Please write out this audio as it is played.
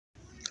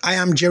I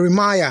am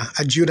Jeremiah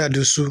Ajuda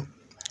Dusu,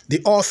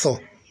 the author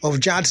of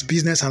JAD's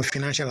Business and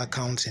Financial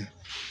Accounting.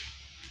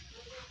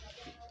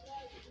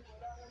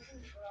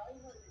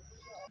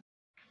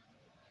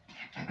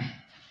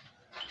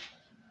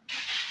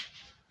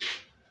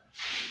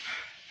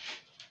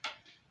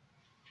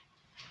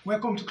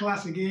 Welcome to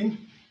class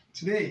again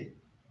today.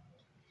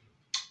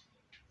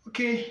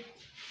 Okay,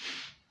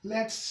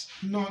 let's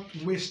not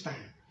waste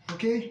time.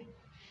 Okay,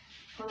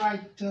 all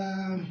right.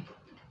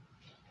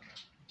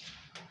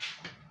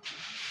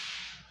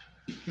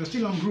 You're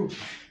still on group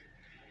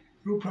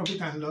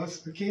profit and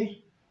loss.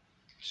 Okay,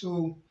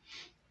 so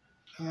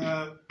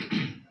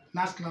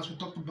last class we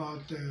talked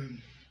about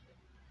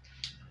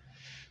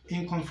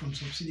income from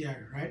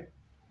subsidiary, right?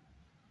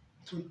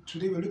 So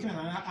today we're looking at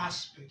another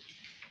aspect.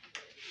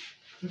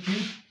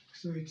 Okay,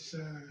 so it's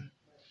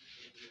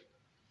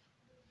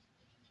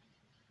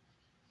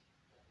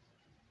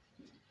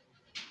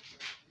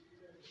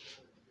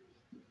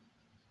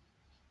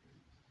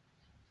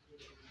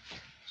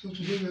so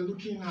today we're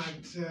looking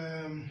at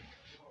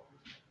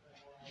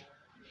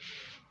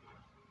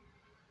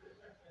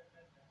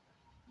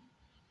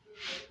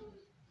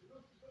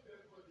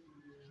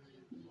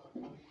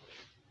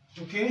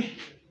okay,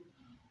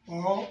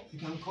 or you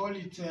can call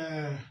it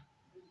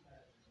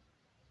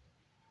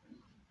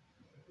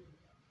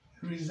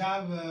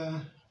reserve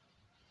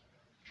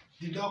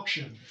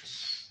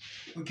deductions.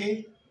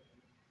 Okay,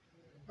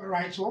 all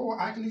right. So what we're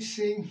actually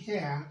saying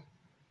here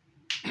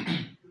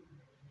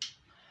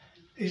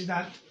is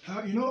that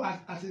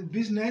as a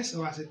business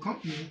or as a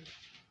company,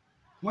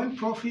 when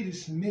profit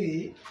is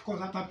made, of course,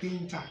 after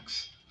paying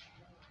tax,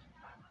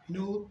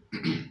 you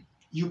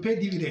pay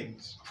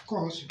dividends. Of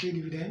course, you pay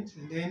dividends,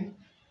 and then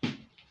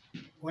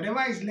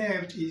whatever is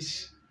left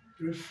is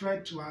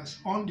referred to as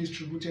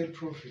undistributed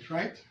profit,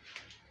 right?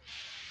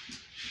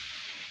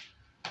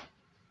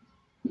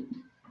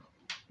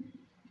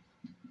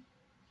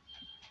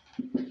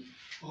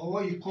 Or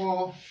what you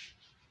call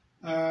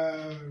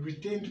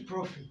retained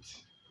profit.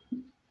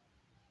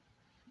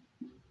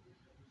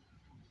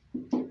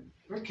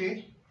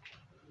 Okay,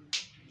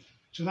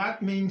 so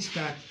that means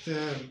that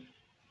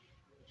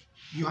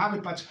you have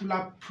a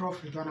particular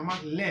profit or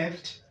amount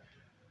left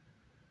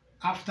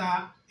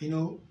after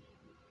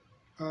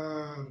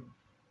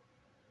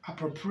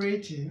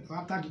appropriating or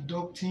after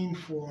deducting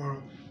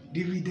for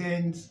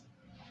dividends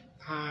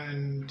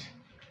and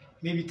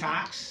maybe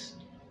tax,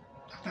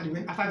 after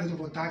deducting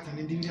for tax and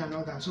then dividend and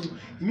all that. So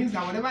it means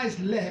that whatever is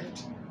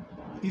left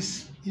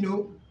is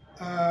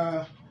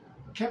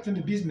kept in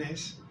the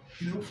business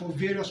for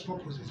various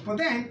purposes. But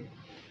then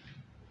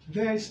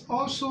there is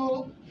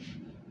also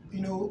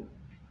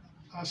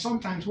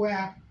sometimes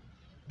where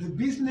the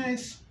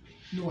business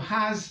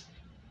has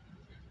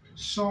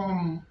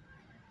some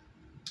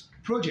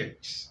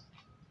projects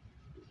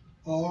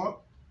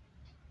or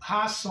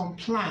has some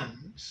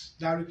plans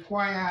that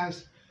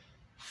requires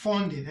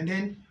funding, and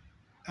then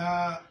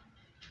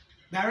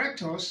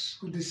directors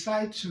could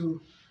decide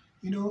to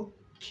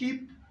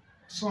keep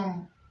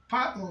some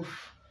part of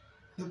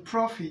the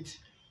profit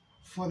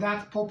for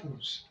that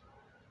purpose.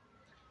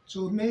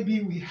 So maybe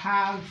we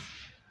have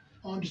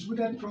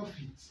undistributed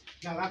profits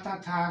that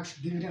after tax,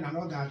 dividend and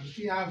all that, we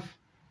still have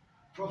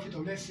profit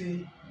of, let's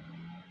say,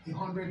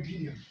 100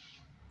 billion.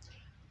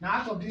 Now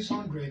out of this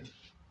 100,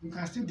 we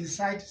can still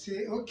decide to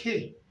say,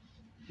 okay,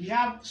 we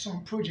have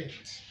some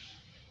projects.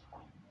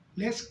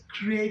 Let's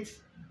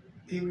create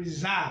a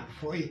reserve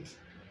for it.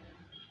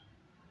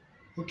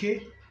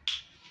 Okay?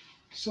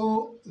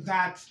 So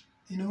that,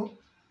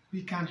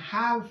 we can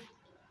have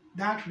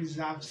that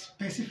reserve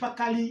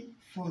specifically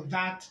for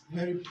that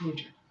very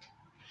project.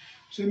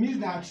 So it means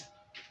that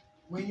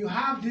when you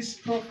have this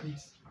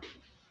profit,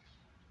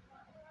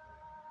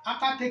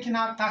 after taking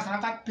out tax and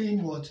after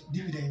paying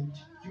dividend,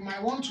 you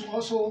might want to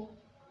also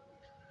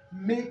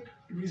make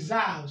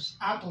reserves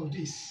out of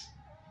this.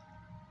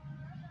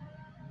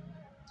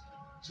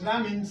 So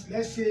that means,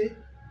 let's say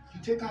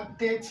you take out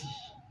 30.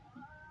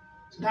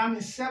 So that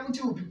means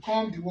 70 will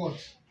become the what?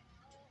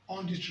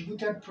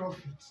 Undistributed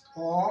profit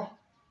or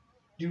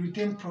the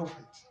retained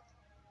profit.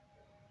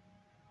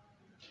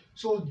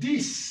 So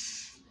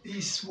this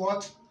is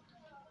what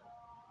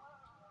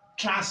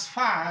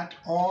transferred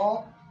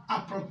or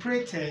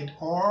appropriated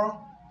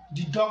or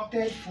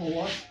deducted for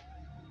what?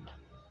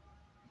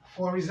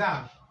 For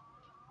reserve.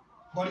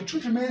 But the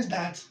truth remains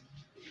that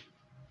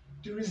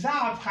the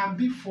reserve can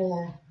be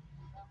for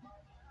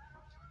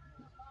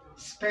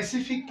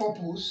specific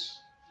purpose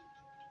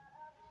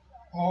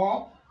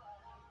or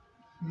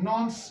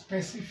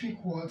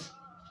non-specific what.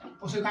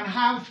 So you can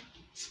have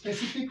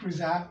specific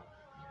reserve,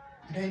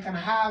 and then you can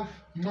have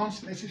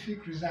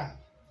non-specific reserve.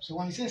 So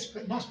when you say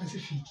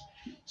non-specific,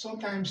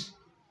 sometimes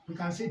we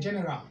can say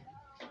general.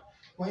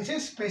 When you say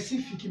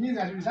specific, it means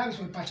that the reserve is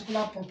for a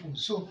particular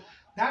purpose. So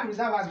that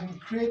reserve has been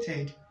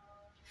created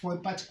for a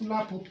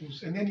particular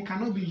purpose, and then it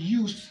cannot be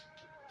used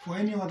for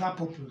any other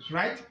purpose,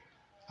 right?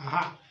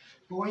 But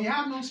when you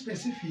have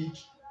non-specific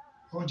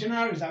or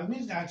general reserve, it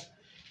means that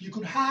you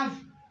could have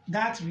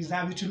that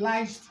reserve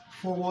utilized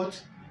for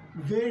what?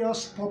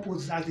 various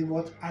purposes as they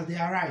what as they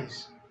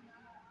arise.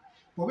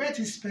 But where it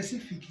is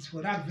specific is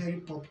for that very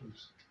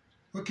purpose.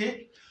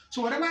 Okay?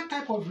 So whatever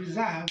type of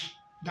reserve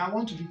that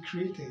want to be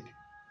created,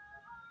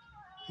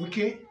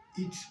 okay,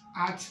 it's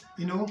at,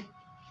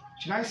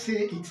 should I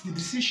say it's the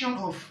decision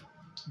of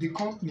the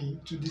company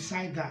to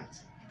decide that.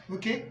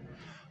 Okay?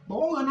 But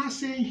what we're not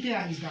saying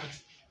here is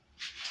that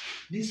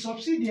the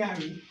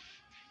subsidiary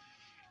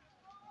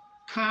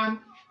can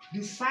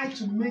decide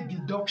to make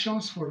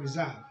deductions for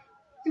reserve.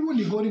 Even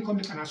the holding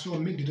company can as well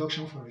make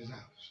deduction for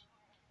reserves.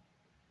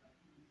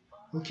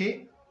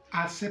 Okay?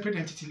 At separate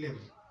entity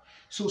level.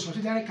 So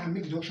subsidiary can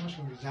make deductions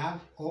for reserve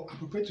or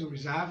appropriate to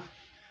reserve.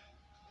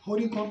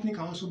 Holding company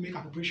can also make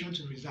appropriation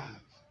to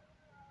reserve.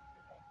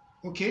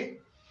 Okay?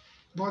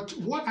 But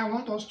what I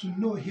want us to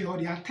know here, or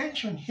the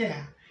attention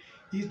here,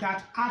 is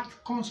that at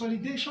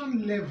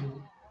consolidation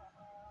level,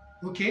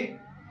 okay,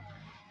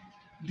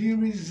 the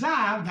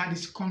reserve that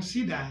is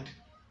considered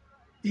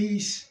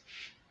is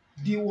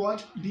the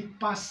what?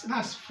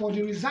 That's for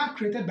the reserve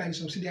created by the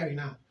subsidiary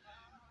now.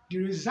 The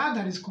reserve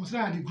that is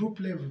considered at the group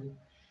level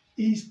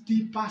is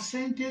the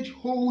percentage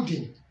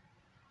holding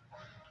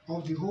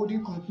of the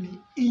holding company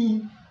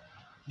in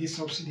the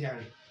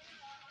subsidiary.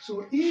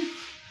 So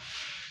if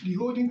the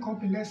holding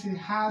company, let's say,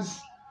 has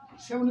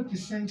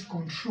 70%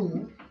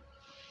 control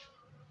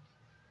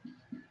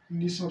in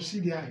the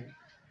subsidiary,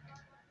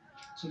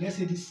 so let's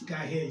say this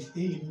guy here is A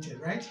Limited,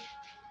 right?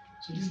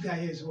 So this guy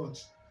here is what?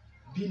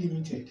 B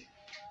Limited.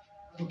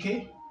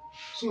 Okay?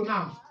 So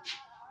now,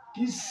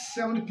 this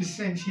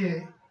 70%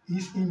 here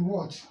is in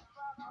what?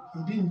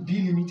 It being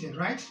B Limited,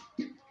 right?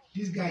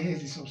 This guy here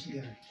is the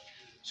subsidiary.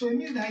 So it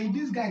means that if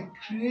this guy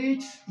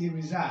creates a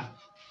reserve,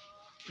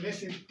 let's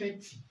say 30,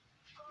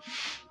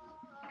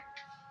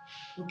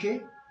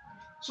 okay?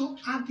 So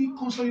at the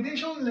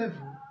consolidation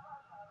level,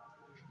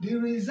 the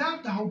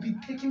reserve that will be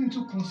taken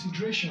into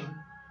consideration,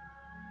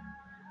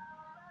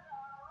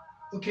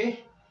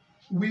 okay,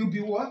 will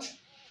be what?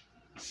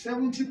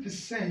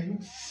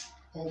 70%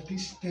 of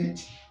this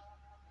 30.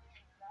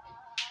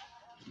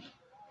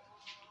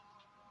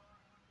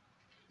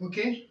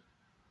 Okay?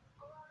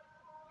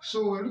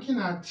 So we're looking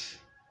at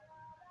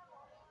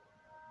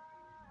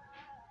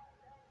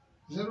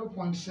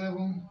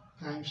 0.7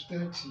 times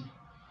 30,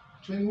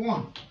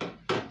 21.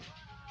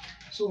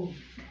 So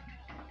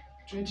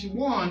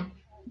 21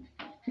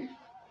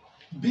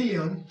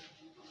 billion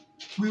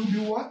will be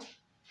what?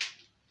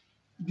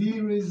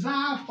 The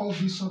reserve of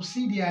the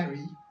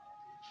subsidiary,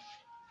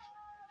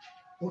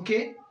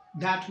 okay,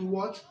 that will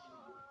what?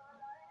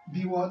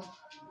 Be what?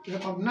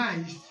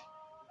 Recognized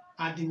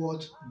at the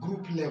what?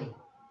 Group level.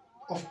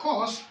 Of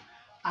course,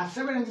 at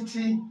separate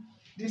entity,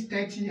 this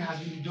 30 has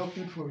been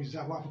deducted for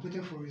reserve, or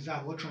appropriated for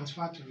reserve, or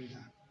transferred to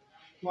reserve.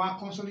 For at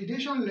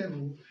consolidation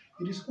level,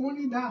 it is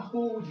only that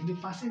holding, the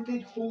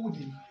percentage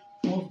holding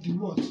of the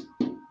what?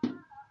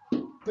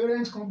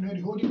 Parent company or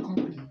the holding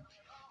company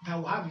that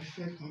will have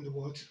effect on the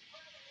what?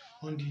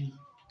 On the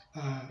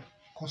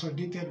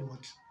consolidated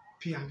what?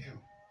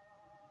 P&L.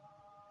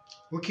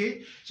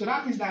 Okay? So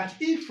that means that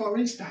if, for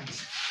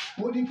instance,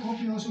 holding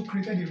company also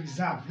created a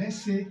reserve,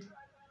 let's say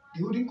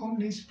the holding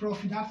company's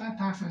profit after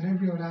tax and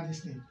every other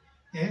this thing,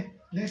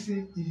 let's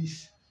say it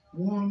is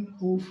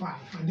 105,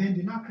 and then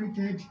they now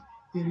created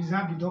a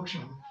reserve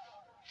deduction.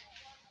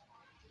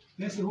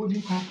 Let's say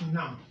holding company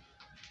now.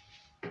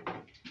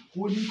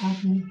 Holding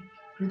company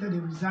created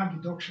a reserve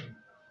deduction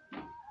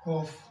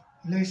of,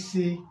 let's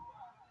say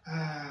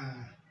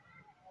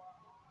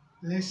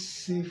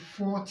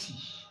 40.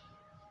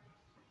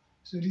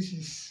 So this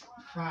is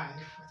 5.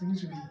 I think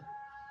this will be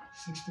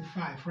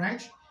 65,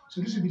 right?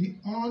 So this will be the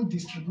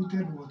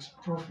undistributed what?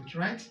 Profit,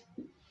 right?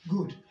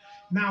 Good.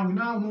 Now we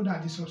now know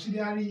that the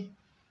subsidiary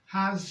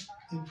has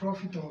a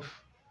profit of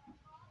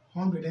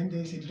 100, and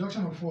there is a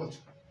deduction of what?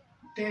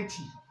 30.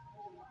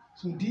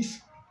 So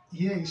this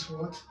here is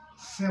what?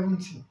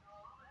 70.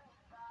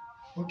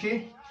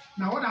 Okay?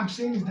 Now what I'm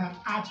saying is that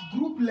at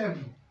group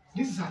level,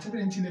 this is at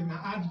separate entity level,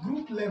 now at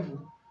group level,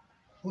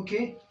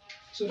 okay?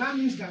 So that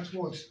means that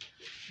what?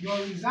 Your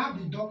reserve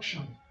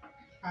deduction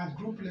at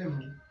group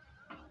level,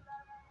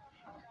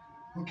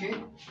 okay,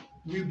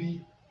 will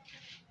be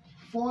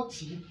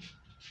 40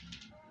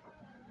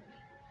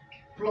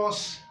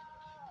 plus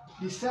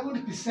the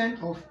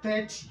 70% of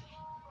 30,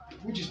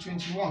 which is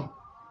 21.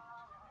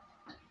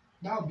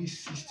 That will be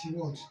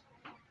 61.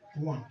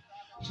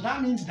 So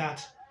that means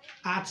that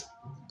at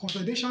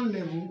consolidation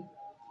level,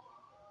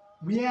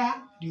 where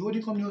the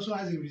holding company also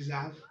has a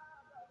reserve,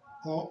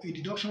 or a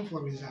deduction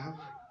for reserve,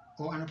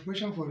 or an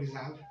appropriation for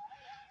reserve,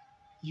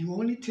 you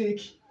only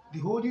take the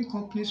holding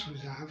company's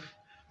reserve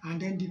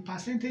and then the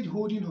percentage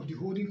holding of the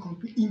holding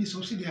company in the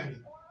subsidiary.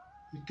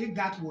 You take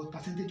that what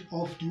percentage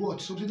of the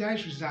what?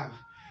 Subsidiary's reserve.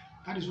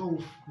 That is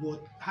what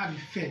will have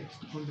effect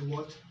on the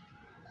what?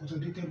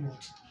 Consolidated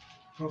what?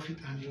 Profit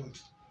and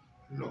what?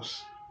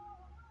 Loss.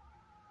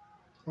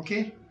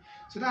 Okay?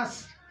 So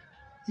that's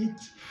it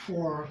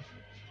for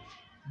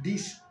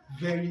this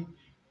very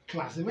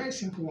class. A very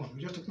simple one.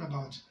 We're just talking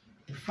about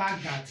the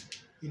fact that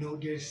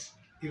there's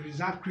a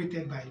reserve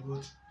created by the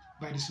what?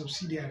 by the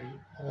subsidiary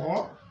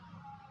or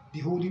the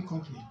holding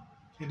company.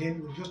 And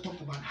then we've just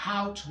talked about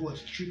how to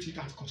treat it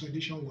at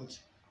consolidation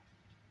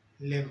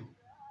level.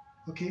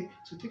 Okay,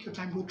 so take your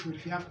time, go through it.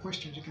 If you have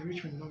questions, you can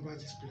reach me in the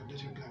numbers displayed.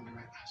 Those will be the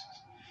right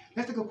answers.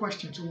 Let's take a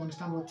question so we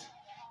understand what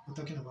we're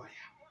talking about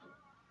here.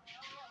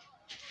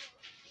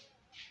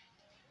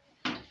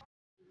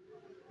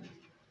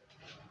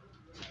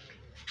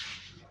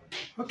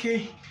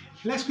 Okay,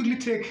 let's quickly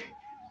take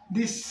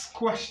this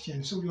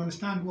question so we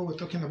understand what we're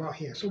talking about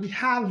here. So we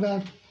have,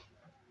 what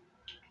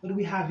do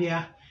we have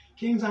here?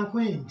 Kings and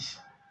queens.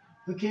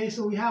 Okay,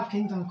 so we have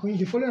kings and queens.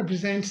 The following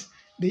represents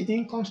the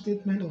income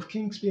statement of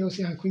Kings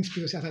PLC and Queens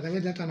PLC at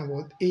that time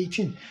about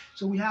 18.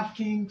 So we have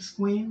kings,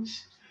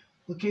 queens.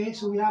 Okay,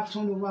 so we have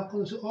turnover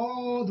close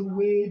all the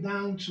way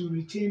down to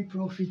retained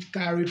profit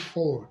carried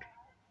forward.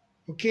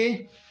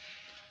 Okay,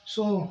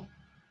 so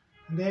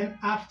then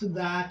after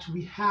that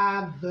we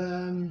have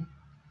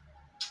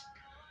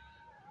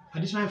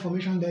additional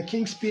information. The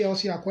Kings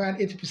PLC acquired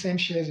 80%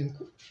 shares in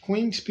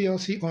Queens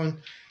PLC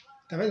on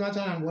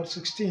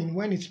 16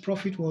 when its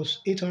profit was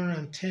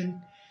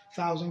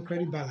 810,000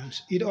 credit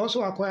balance. It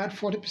also acquired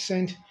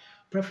 40%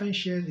 preference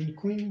shares in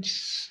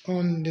Queens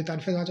on the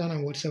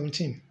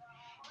 17.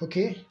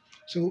 Okay,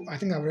 so I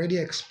think I've already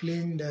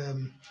explained.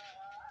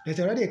 There's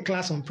already a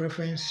class on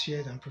preference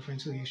shares and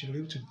preference, so you should be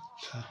able to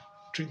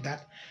treat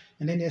that.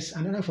 And then there's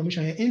another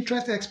information here.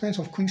 Interest expense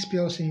of Queens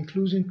PLC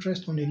includes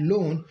interest on a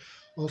loan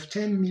of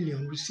 10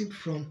 million received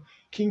from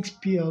Kings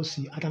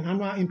PLC at an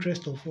annual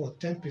interest of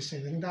 10%. I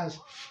think that's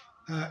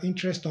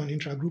interest on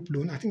intra-group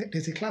loan. I think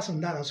there's a class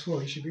on that as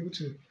well. You should be able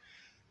to,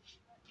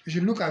 you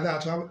should look at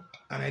that to have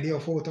an idea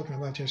of what we're talking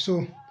about here.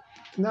 So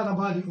that's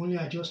about the only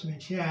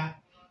adjustment here.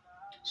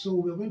 So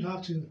we're going to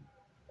have to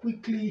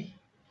quickly,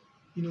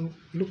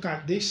 look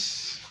at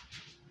this.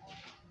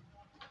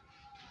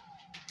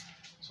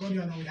 So we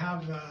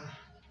have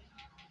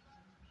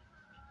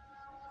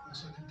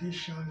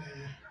consolidation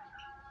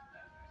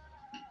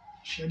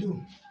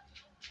schedule.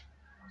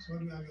 So what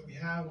do we have? We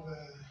have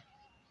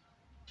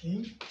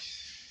kings,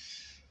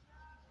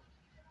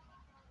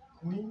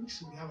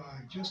 queens. We have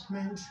our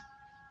adjustments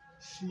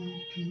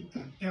C, P,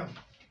 and L.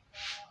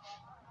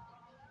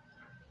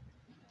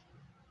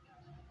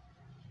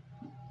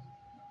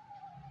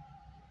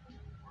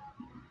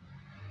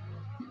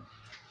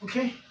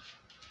 Okay,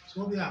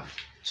 so what we have?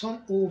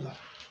 Turnover.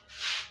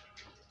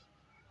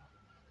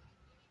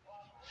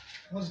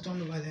 What's the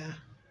turnover there?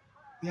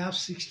 We have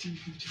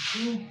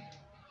 6052.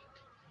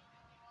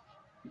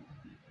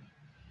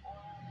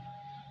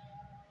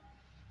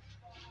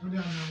 We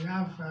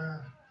have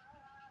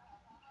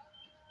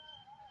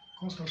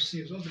cost of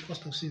sales. What's the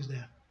cost of sales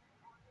there?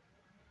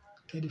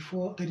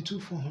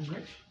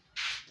 32,400.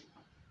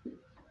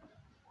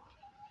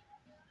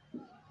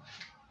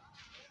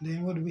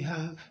 Then what do we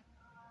have?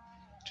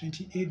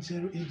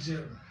 28,080.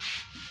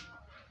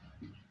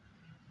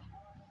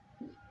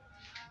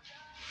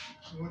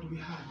 So what do we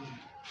have here?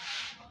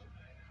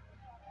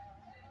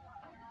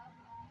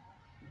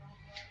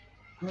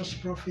 Gross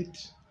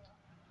profit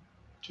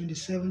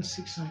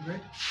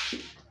 27,600.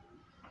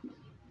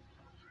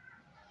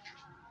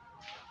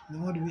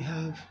 Then what do we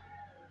have?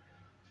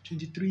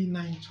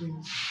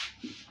 23,920.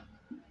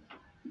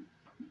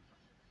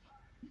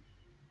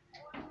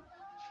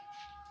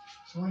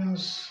 So what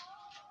else?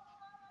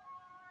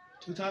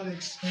 Total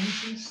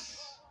expenses.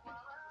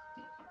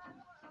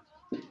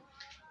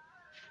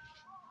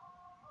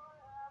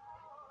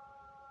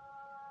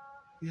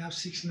 We have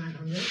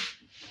 6,900.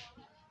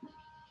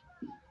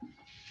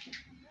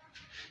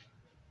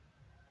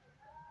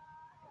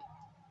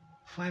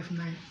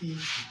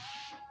 $5,980.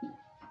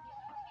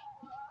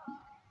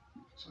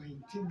 So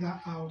you take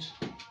that out.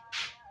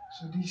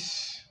 So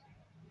this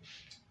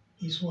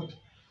is what?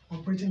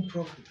 Operating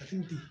profit. I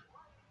think they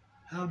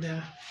have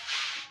there.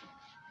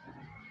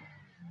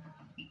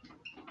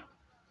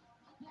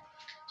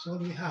 So what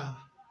do we have?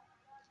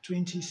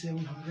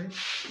 2,700.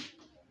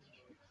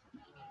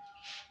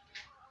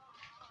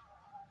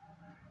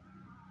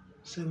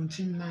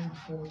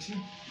 $17,940.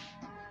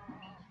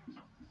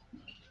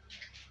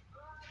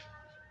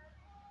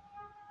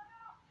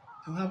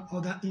 We have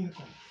other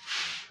income.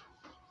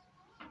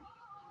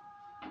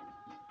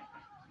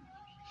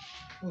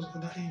 What's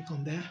other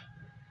income there?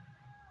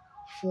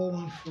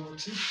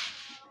 4,140.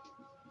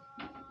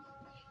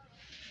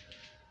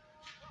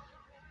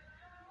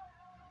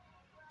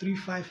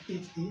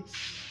 $3,588.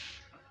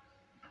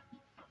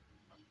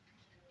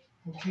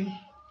 Okay.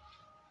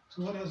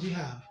 So what else do we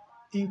have?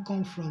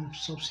 Income from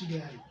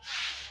subsidiary.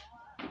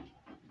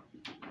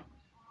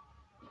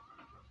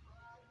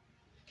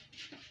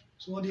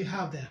 So what do you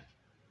have there?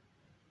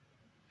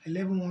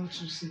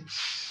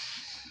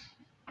 11,126.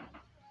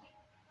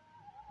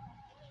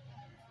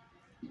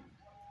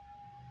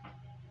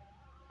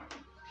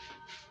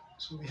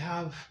 So we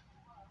have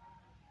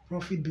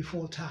profit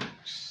before tax.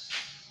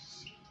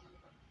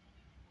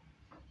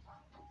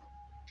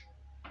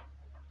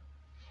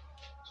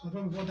 So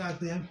what before tax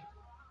there?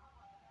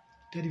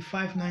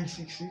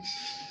 35,966.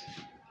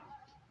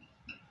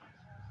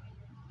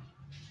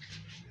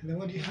 And then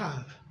what do you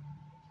have?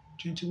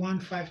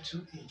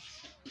 21,528.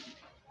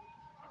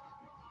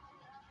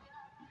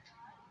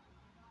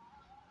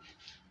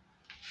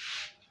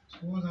 So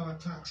what's our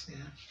tax there?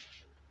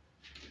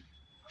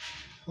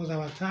 What's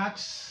our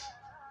tax?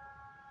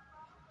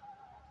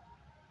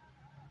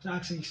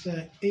 Tax is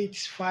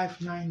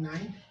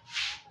 8599.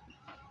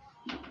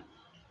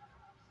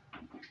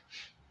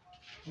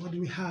 What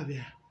do we have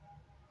here?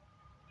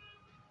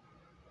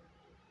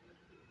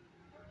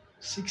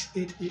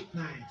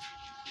 6889.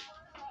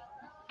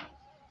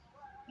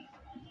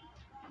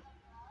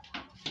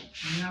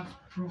 We have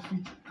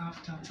profit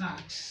after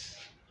tax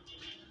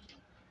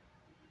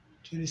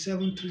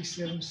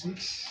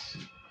 27376.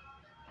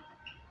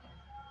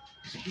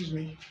 Excuse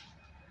me,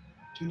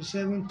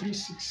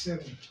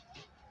 27367.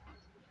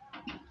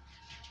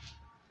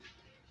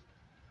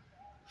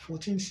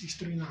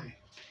 14639.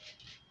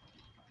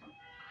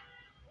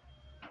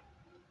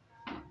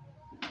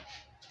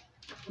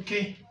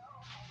 Okay.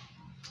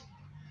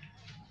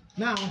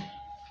 Now,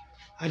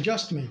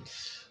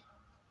 adjustments.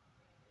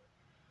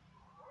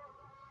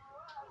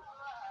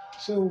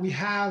 So we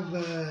have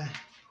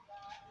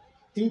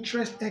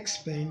interest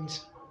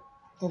expense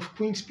of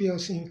Queen's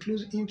PLC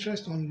includes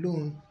interest on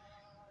loan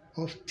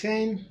of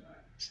 10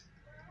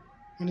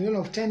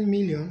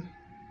 million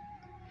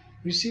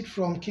received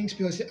from King's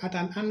PLC at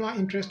an annual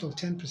interest of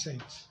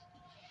 10%.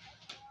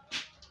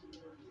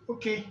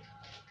 Okay.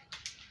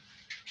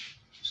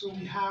 So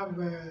we have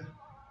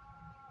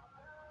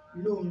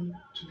loan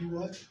to be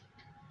what?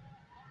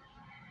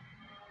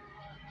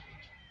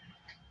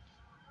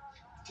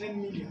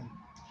 10 million.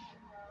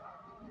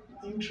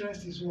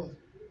 Interest is what?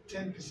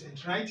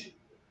 10%, right?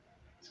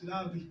 So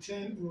that would be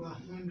 10 over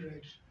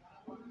 100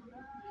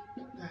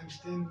 times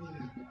 10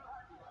 million.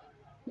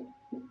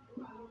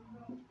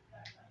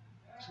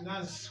 So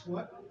that's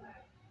what?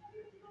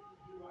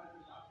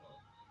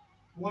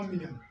 1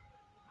 million.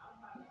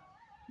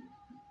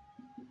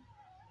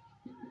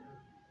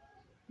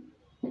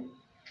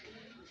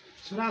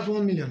 So that's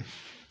 1 million.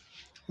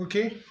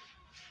 Okay.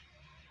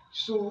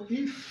 So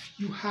if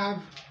you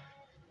have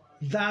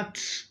that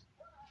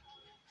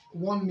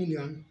 1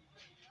 million,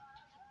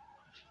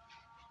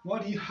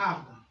 what do you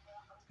have?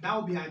 That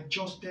will be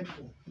adjusted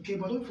for. Okay,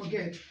 but don't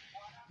forget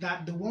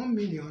that the 1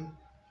 million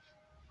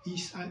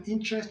is an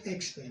interest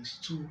expense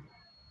to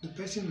the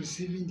person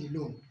receiving the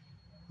loan,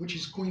 which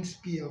is Queen's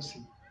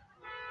PLC.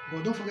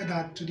 But don't forget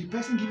that to the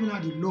person giving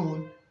her the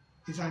loan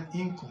is an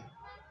income.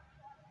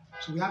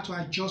 So we have to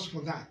adjust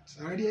for that.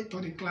 I already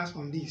taught a class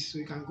on this, so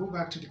you can go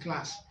back to the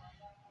class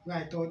where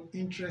I taught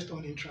interest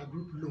on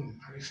intragroup loan.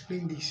 I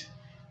explained this.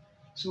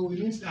 So it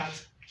means that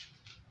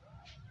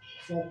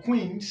for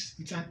Queens,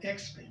 it's an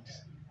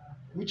expense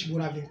which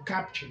would have been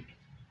captured.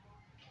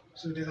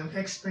 So there's an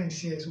expense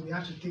here, so we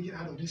have to take it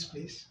out of this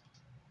place.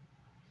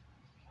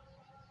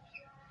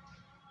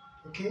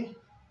 Okay?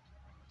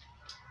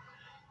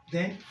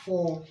 Then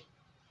for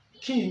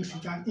Kings,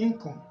 it's an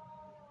income,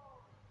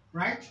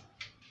 right?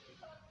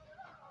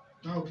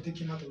 That will be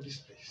taken out of this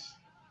place.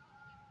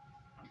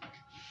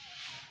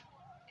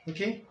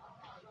 Okay?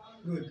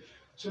 Good.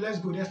 So let's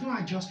go. There's no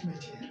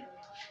adjustment here.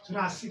 So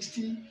that's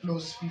 60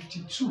 plus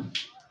 52.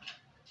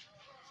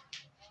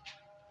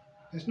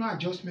 There's no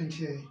adjustment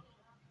here.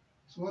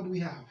 So what do we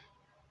have?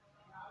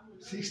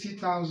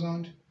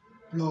 60,000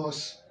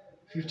 plus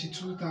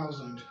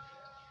 52,000.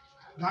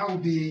 That will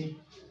be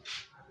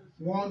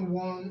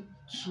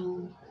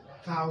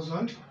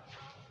 112,000.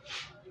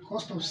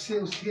 Cost of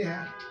sales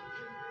here.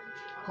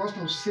 Cost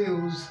of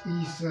sales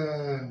is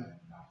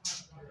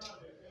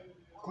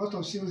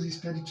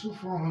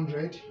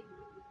 32,400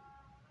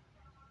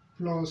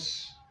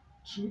 plus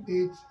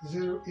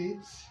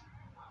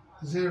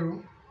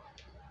 28,080.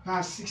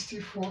 That's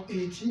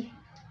 6480.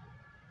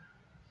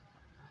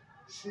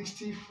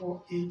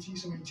 6480.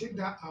 So when you take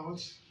that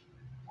out,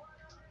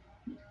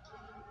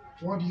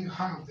 what do you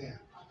have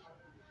there?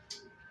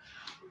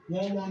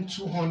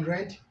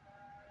 11200.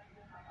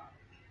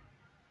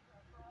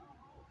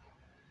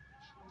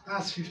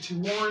 That's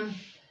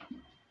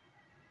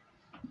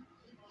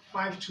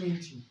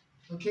 51,520.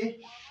 Okay,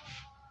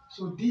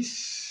 so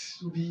this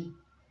will be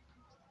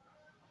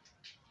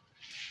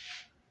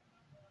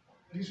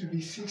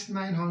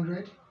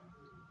 6,900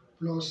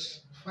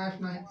 plus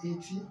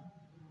 5,980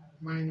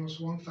 minus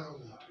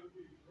 1,000.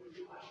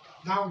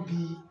 That would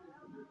be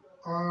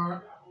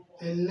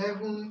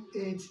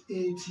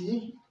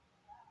 11,880.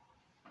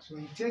 So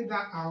when you take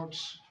that out,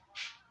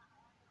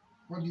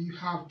 what do you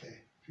have there?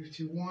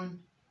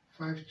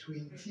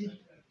 51,520.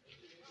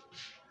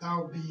 That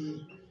would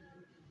be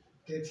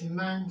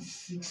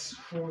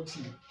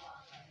 39,640.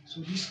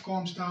 So this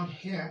comes down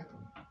here.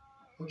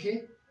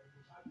 Okay.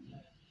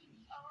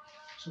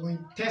 So when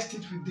you test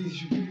it with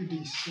this, you give you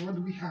this. So what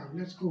do we have?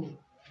 Let's go.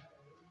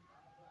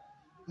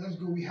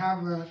 We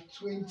have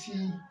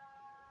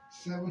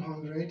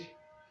 20,700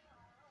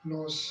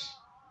 plus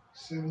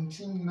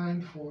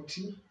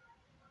 17,940.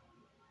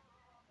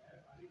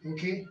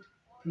 Okay,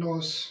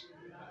 plus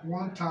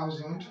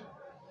 1,000.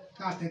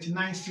 That's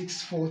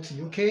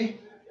 39,640. Okay.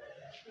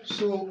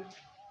 So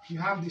you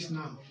have this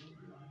now.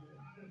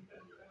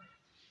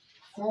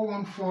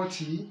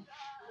 4140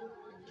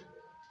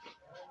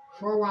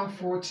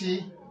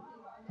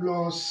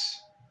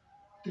 plus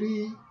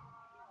 3,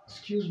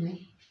 excuse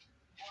me,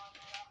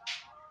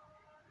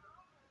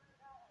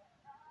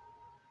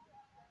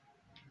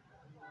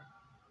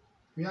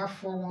 we have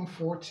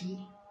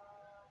 4140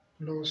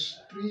 plus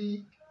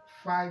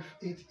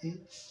 3588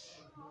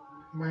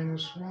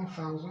 minus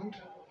 1000.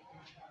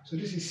 So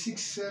this is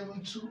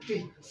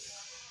 6728.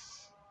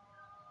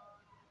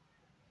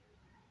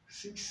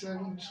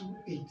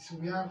 6728. So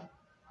we have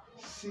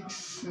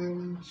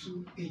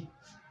 6728.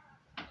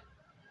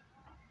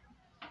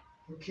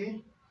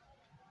 Okay.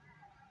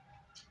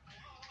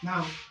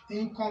 Now,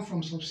 income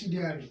from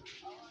subsidiary.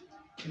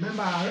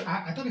 Remember,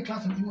 I taught the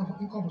class on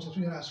income from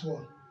subsidiary as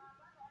well.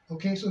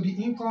 Okay, so the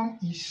income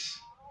is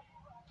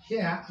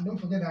here, and don't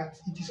forget that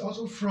it is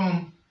also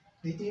from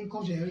the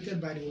income generated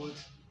by the what?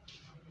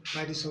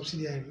 By the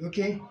subsidiary.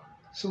 Okay,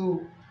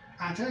 so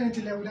at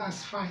entity level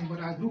that's fine, but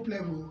at group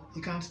level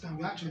you can't stand.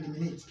 We have to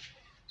eliminate.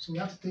 So we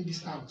have to take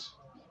this out.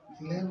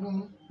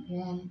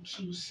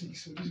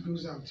 11,126. So this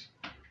goes out.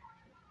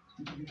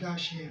 It will be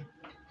dash here.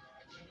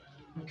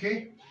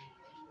 Okay.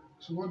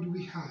 So what do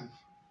we have?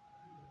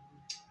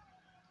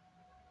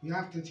 We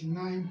have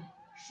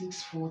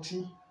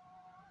 39,640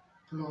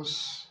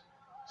 plus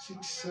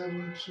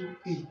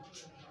 6728.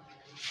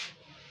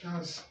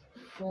 That's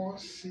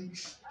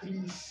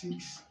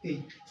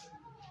 46368.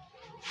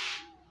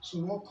 So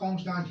what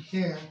comes down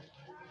here?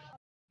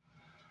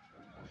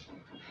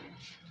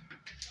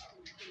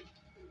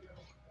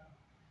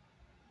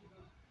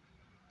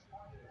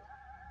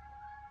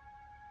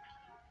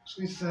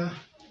 So it's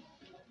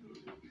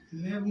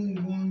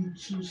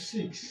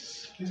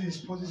 11,126. This is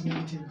positive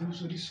negative group,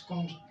 so this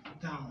comes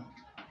down.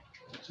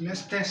 So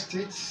let's test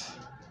it.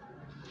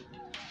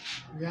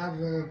 We have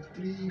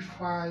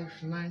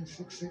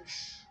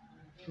 35966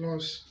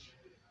 plus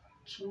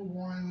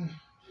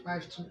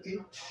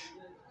 21528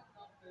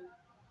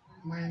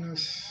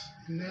 minus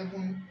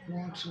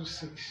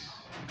 11,126.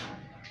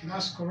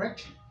 That's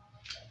correct.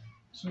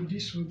 So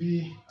this will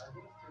be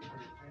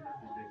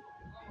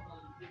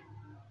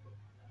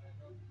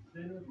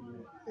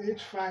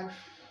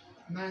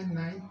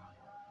 8599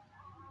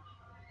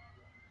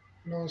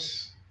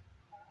 plus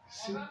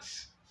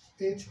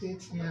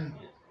 6889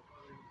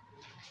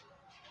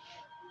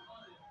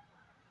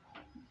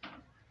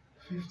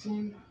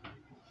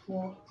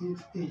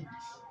 15488.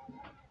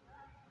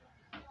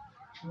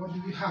 What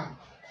do we have?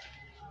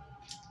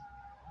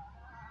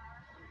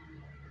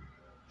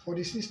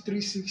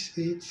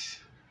 46368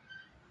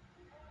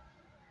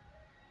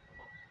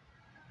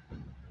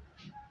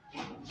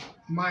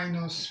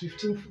 minus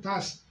 15,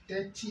 that's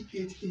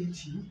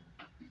 3880.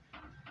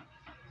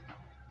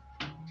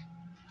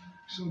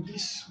 So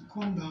this will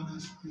come down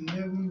as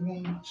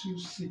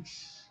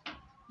 11,126.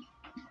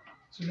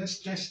 So let's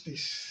test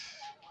this.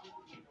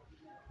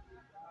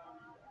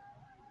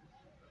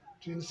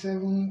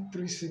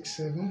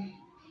 27,367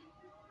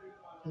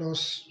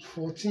 plus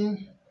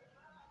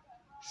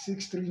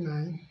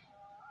 14,639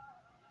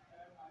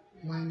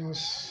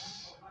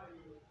 minus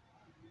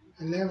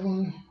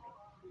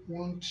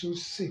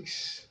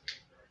 11,126,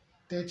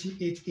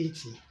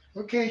 3880.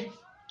 Okay.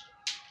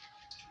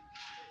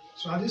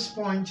 So at this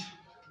point,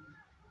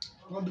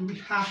 what do we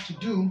have to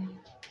do?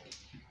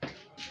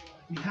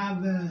 We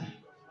have the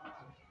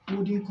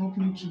holding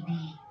company to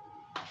be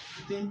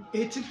within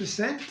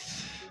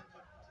 80%.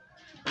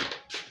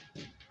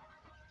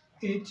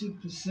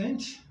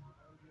 80%,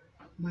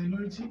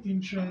 minority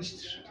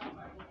interest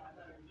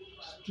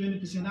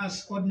 20%.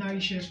 That's ordinary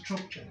share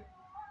structure.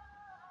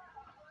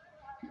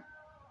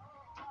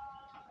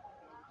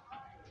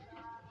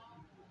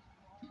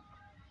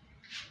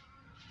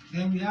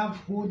 Then we have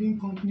holding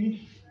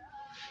company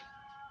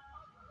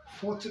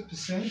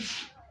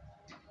 40%,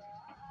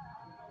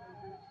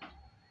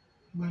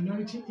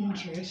 minority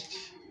interest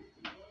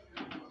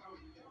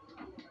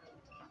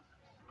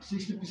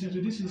 60%.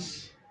 So this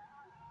is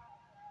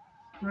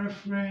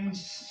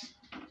preference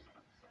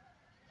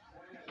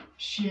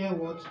share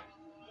what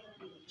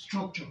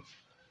structure.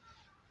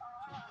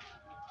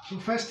 So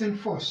first thing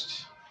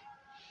first,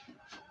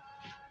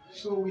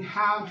 so we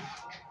have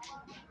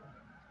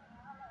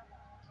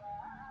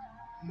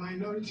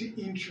minority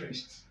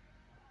interest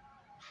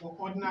for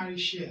ordinary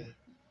share.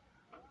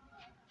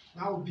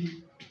 That would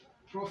be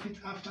profit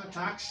after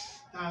tax.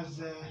 That's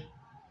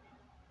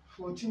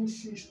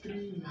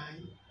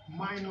 14,639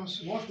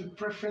 minus what's the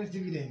preference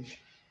dividend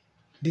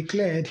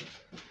declared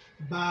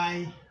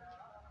by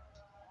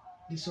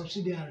the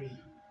subsidiary,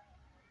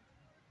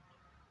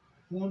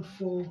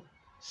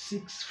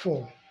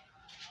 1464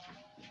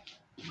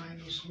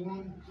 minus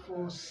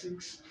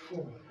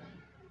 1464.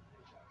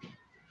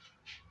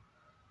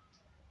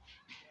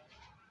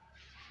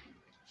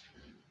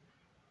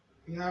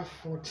 We have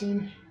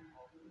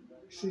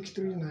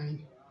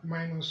 14,639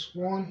 minus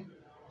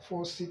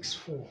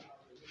 1464.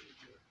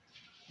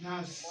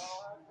 That's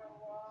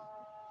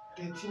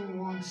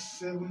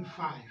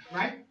 13,175,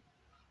 right?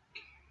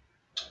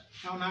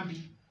 That will now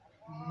be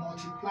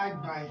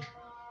multiplied by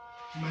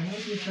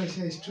minority interest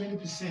here is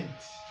 20%,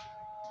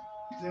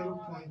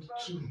 0.2.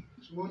 So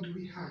what do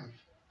we have?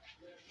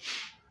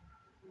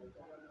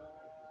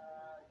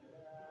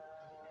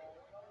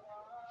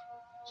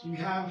 So we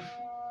have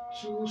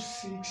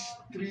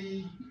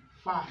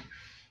 2635.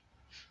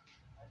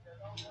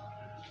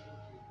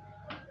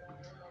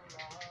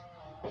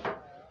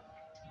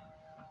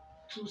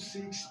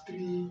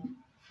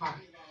 2635.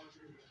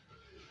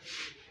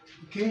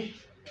 Okay,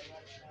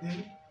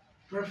 then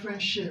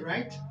preference share,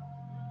 right?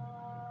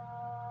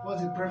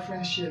 What's the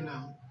preference share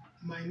now?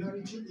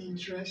 Minority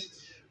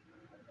interest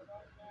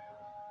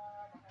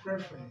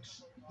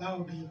preference. That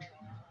would be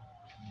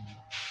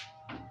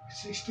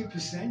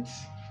 60%,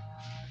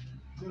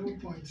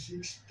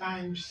 0.6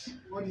 times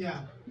what do you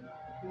have?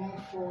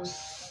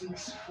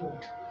 1464.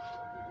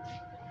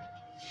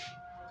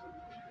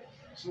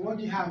 So what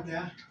do you have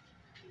there?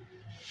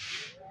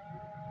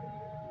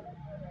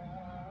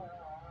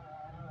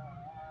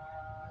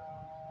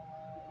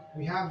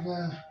 We have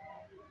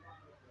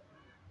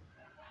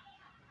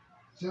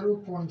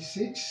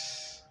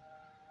 0.6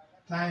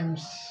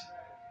 times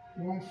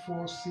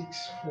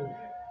 1464.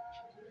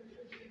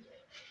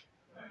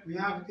 We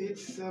have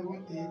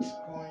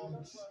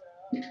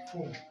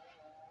 878.4.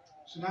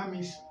 So that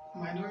means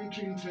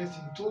minority interest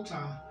in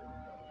total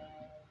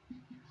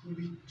will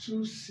be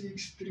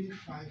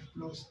 2635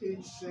 plus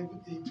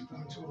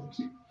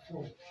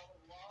 878.4.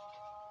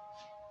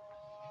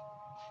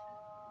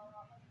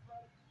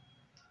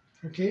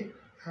 Okay,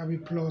 I'll be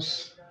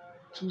plus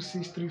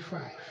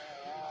 2635.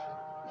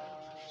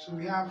 So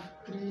we have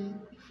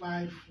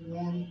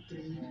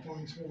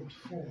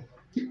 3513.4.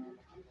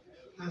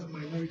 That's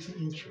minority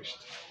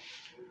interest.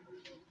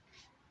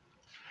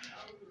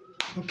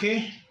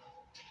 Okay.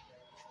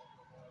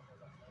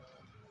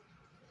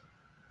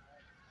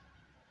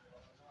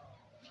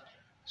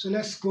 So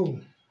let's go.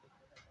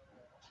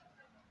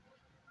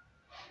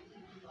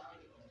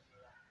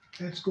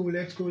 Let's go.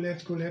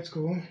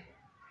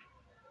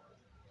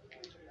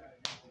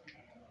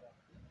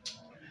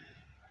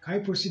 Can I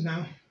proceed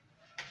now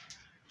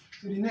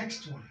to the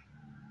next one?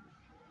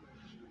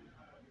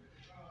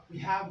 We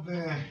have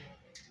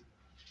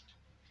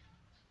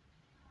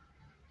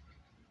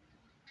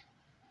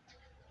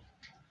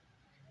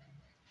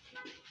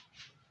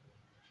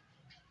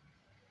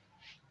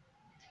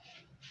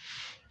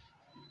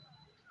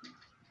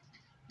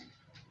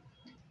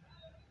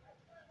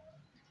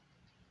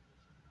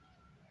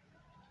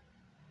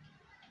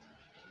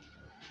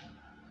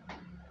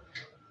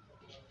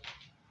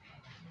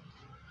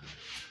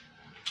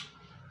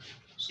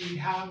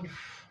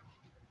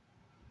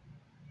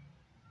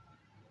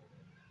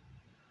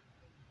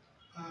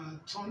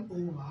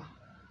turnover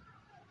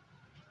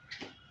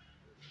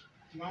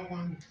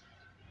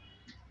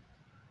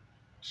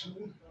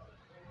 112.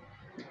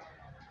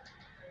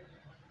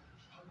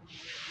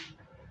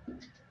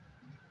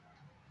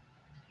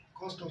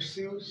 Cost of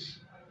sales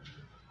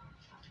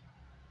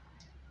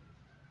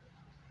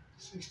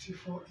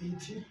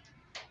 6480.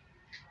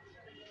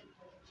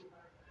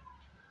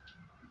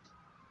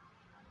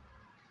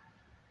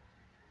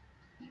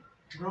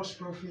 Gross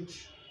profit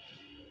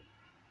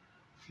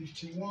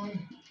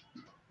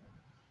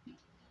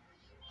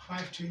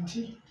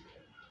 51,520.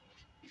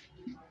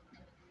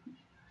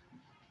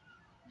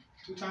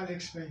 Total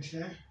expense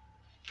here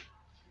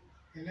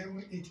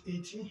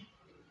 11,880.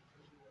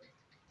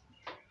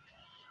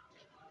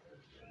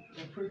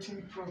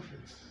 Operating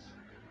profit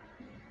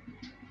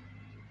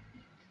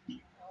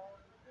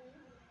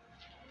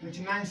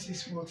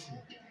 39,640.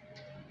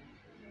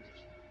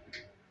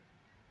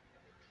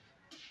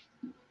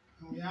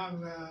 And we have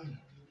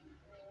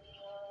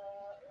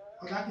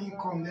other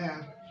income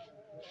there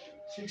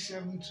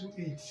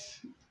 6,728.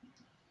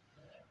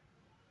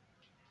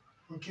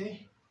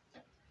 Okay,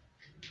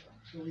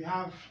 so we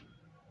have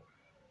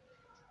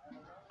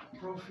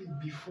profit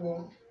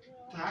before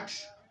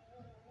tax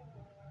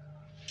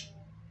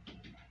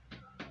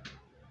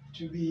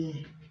to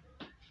be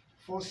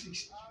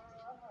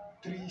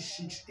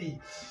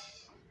 46368.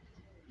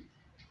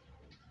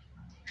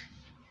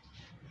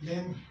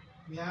 Then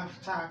we have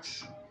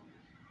tax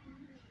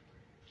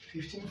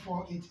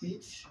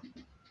 15488.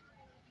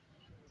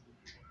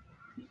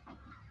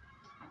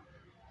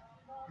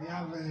 We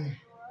have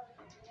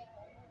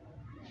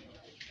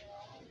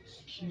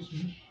excuse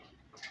me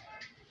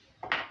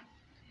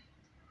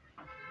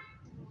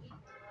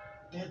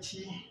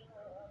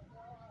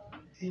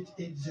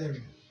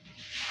 30880.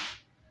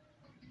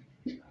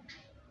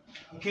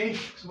 Okay,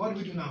 so what do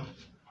we do now?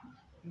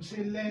 We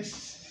say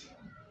less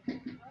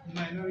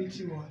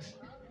minority what?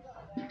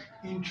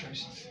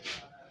 Interest.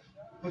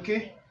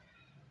 Okay,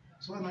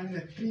 so what is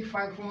that?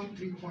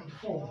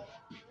 3513.4.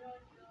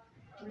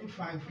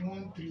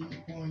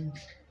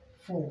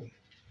 3513.4.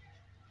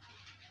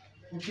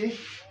 Okay,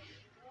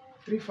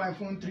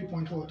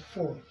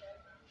 3513.4.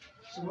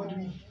 So what do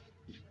we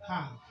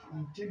have? We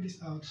take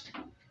this out.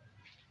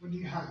 What do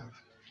you have?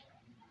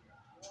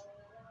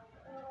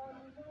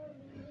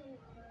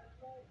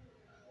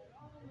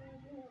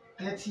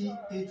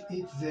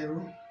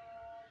 $3880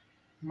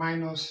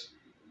 minus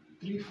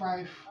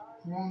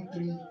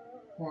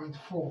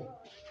 3513.4.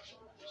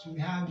 So we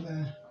have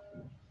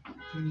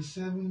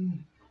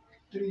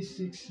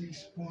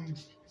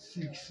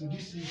 27366.6. So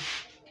this is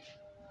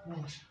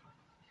what?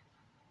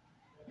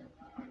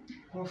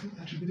 Profit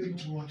attributed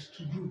to what?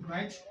 To group,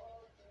 right?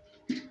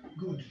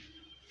 Good.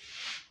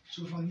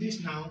 So from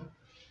this now,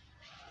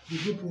 the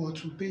group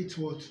what will pay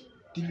to what?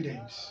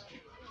 Dividends.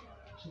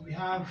 So we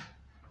have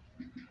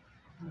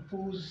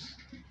proposed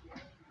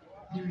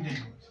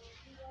dividend.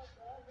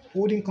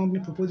 Holding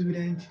company proposed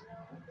dividend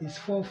is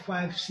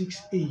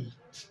 4568.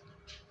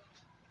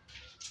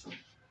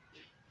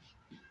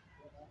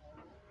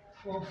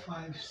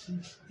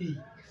 4568.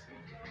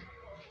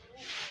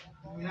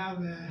 We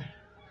have a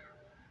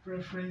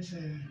preference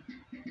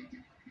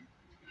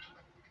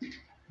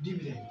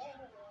dividend.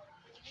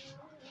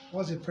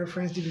 What's a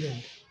preference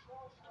dividend?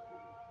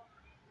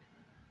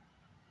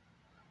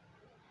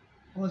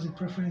 What's the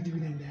preference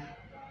dividend there?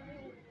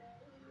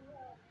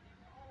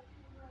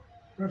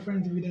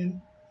 Preference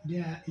dividend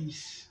there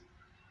is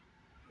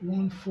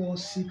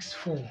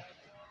 1464.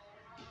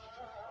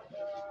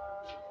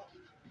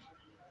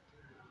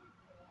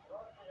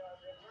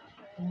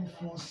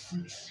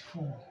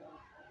 1464.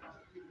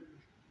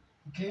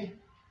 Okay?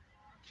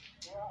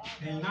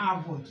 Then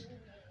now what?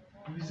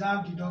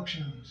 Reserve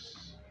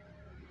deductions.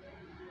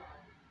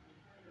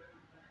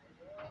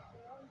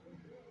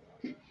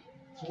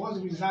 So what's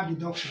the reserve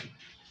deduction?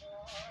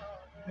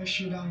 Let's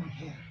show that one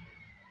here.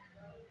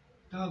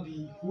 That will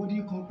be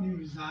holding company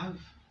reserve.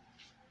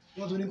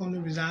 What's holding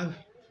company reserve?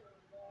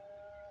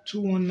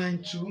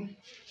 2192.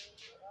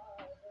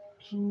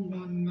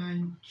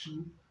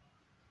 2192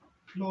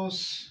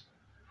 plus,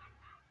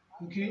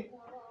 okay,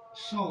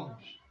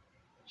 subs.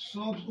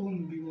 Subs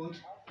own will be what?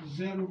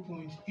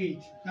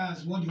 0.8.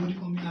 That's what the holding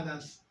company has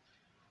as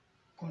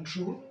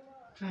control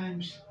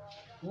times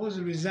what's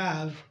the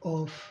reserve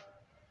of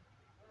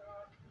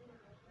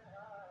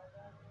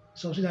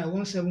subsidiary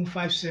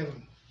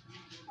 1757.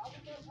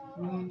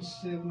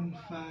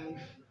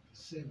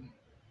 1757.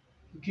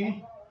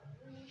 Okay?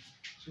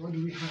 So what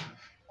do we have?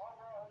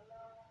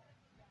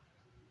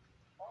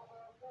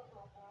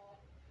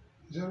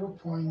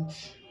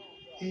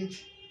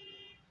 0.8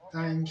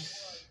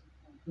 times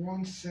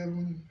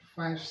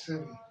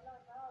 1757.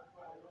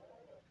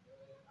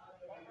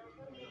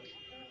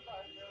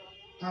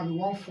 That'll be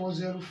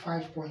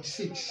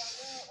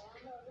 1405.6.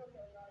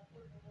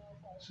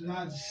 So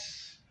that's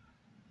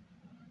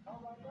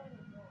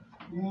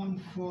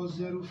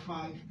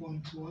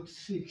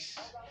 1405.6.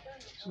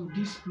 So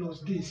this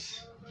plus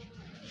this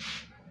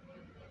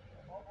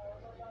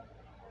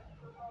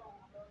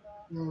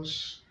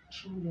plus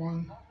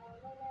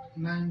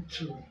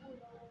 2192.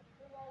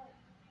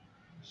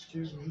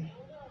 Excuse me.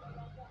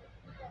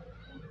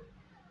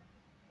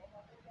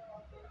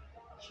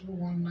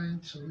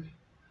 2192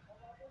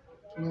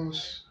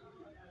 plus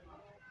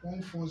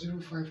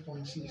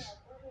 1405.6.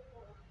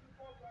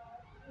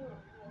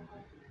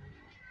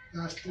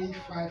 That's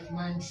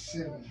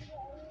 3597.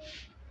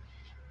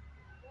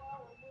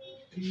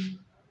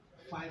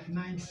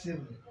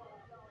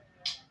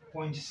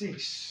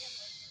 3597.6.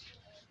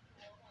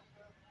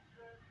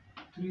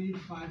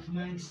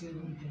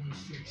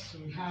 3597.6. So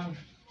we have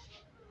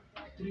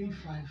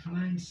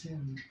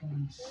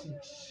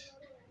 3597.6.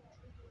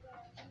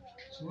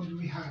 So what do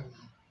we have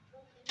now?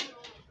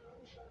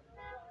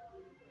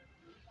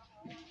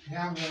 We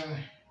have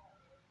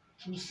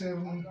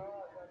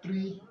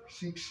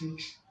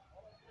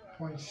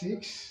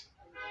 27366.6.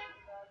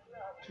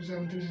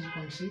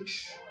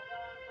 27366.6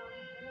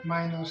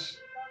 minus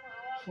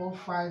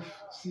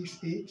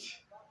 4568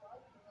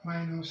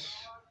 minus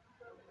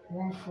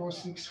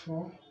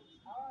 1464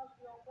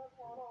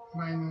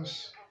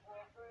 minus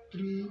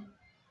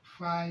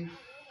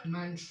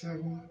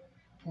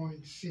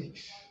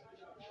 3597.6.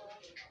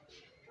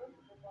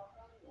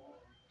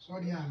 So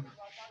what do you have?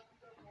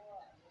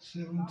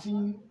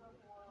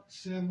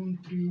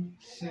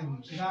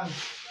 17737. So that's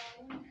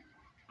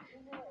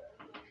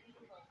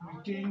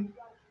retained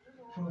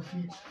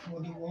profit for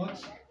the what?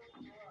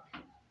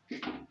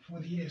 For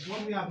the year. So what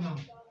do we have now?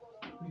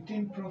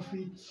 Retained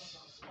profit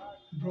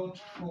brought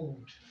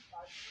forward.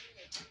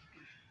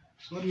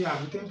 So what do we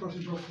have? Retained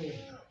profit brought forward.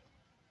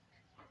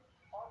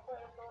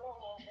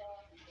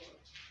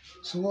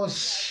 So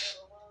what's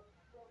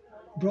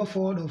brought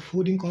forward of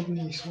holding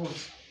company is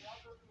what?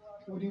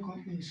 Holding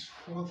company is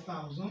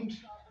 4,000.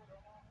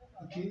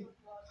 Okay.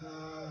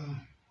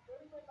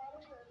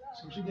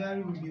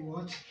 Subsidiary will be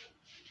what?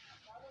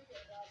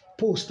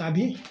 Post,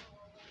 Abby.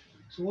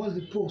 So what's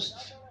the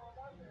post?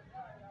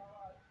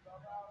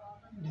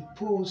 The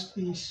post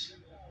is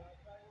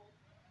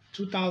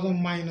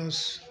 2,000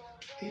 minus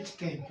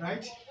 810,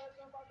 right?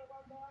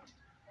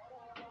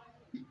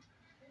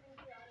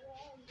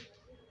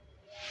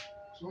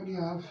 So what do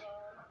you have?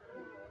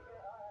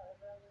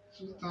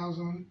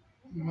 2,000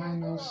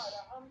 minus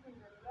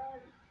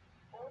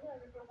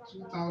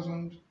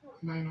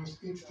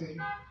 810.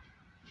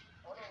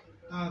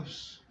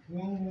 That's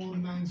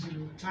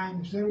 1190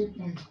 times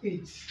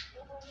 0.8.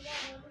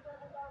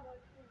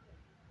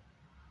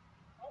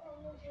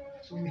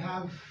 So we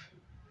have,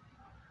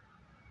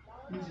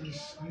 this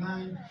is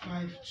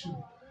 952.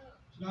 So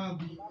that will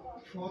be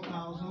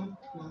 4,000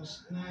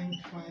 plus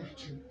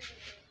 952.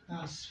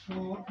 That's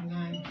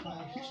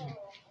 4952.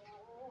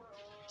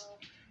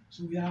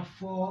 So we have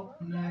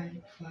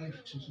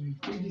 4952. So we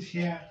put this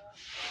here.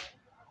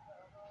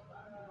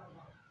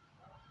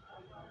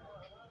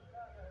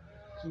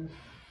 So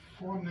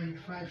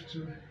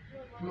 4952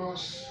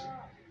 plus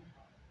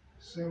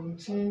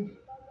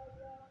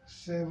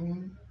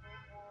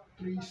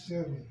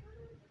 17737.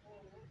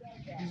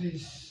 This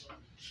is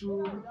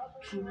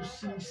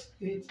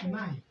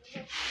 22689.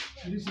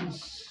 So this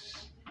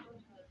is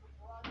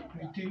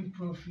retained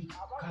profit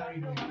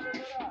carried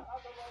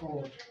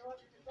forward.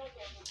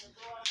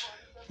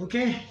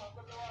 Okay.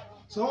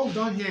 So what we've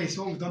done here is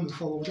what we've done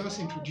before. We've just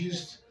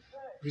introduced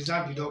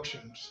reserve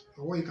deductions,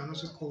 or what you can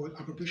also call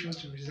appropriation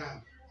to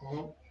reserve,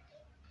 or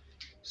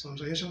some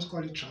suggestions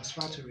call it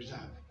transfer to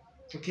reserve.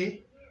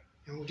 Okay,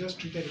 and we just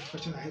treated the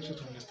question that helps you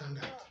to understand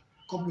that,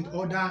 coupled with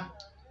other,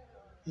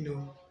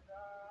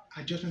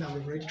 adjustment that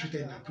we've already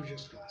treated in our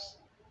previous class.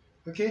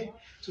 Okay,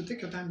 so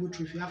take your time, go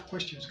through. If you have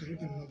questions, you can read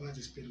the numbers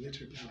displayed. Let's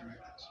reply the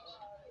right answers.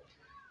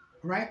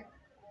 All right.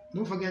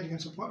 Don't forget you can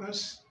support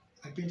us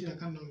by painting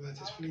account number that is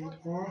displayed,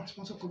 or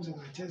sponsor copies of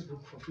my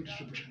textbook for free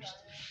distribution.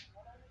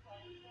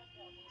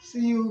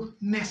 See you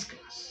next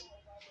class.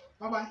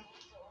 Bye bye.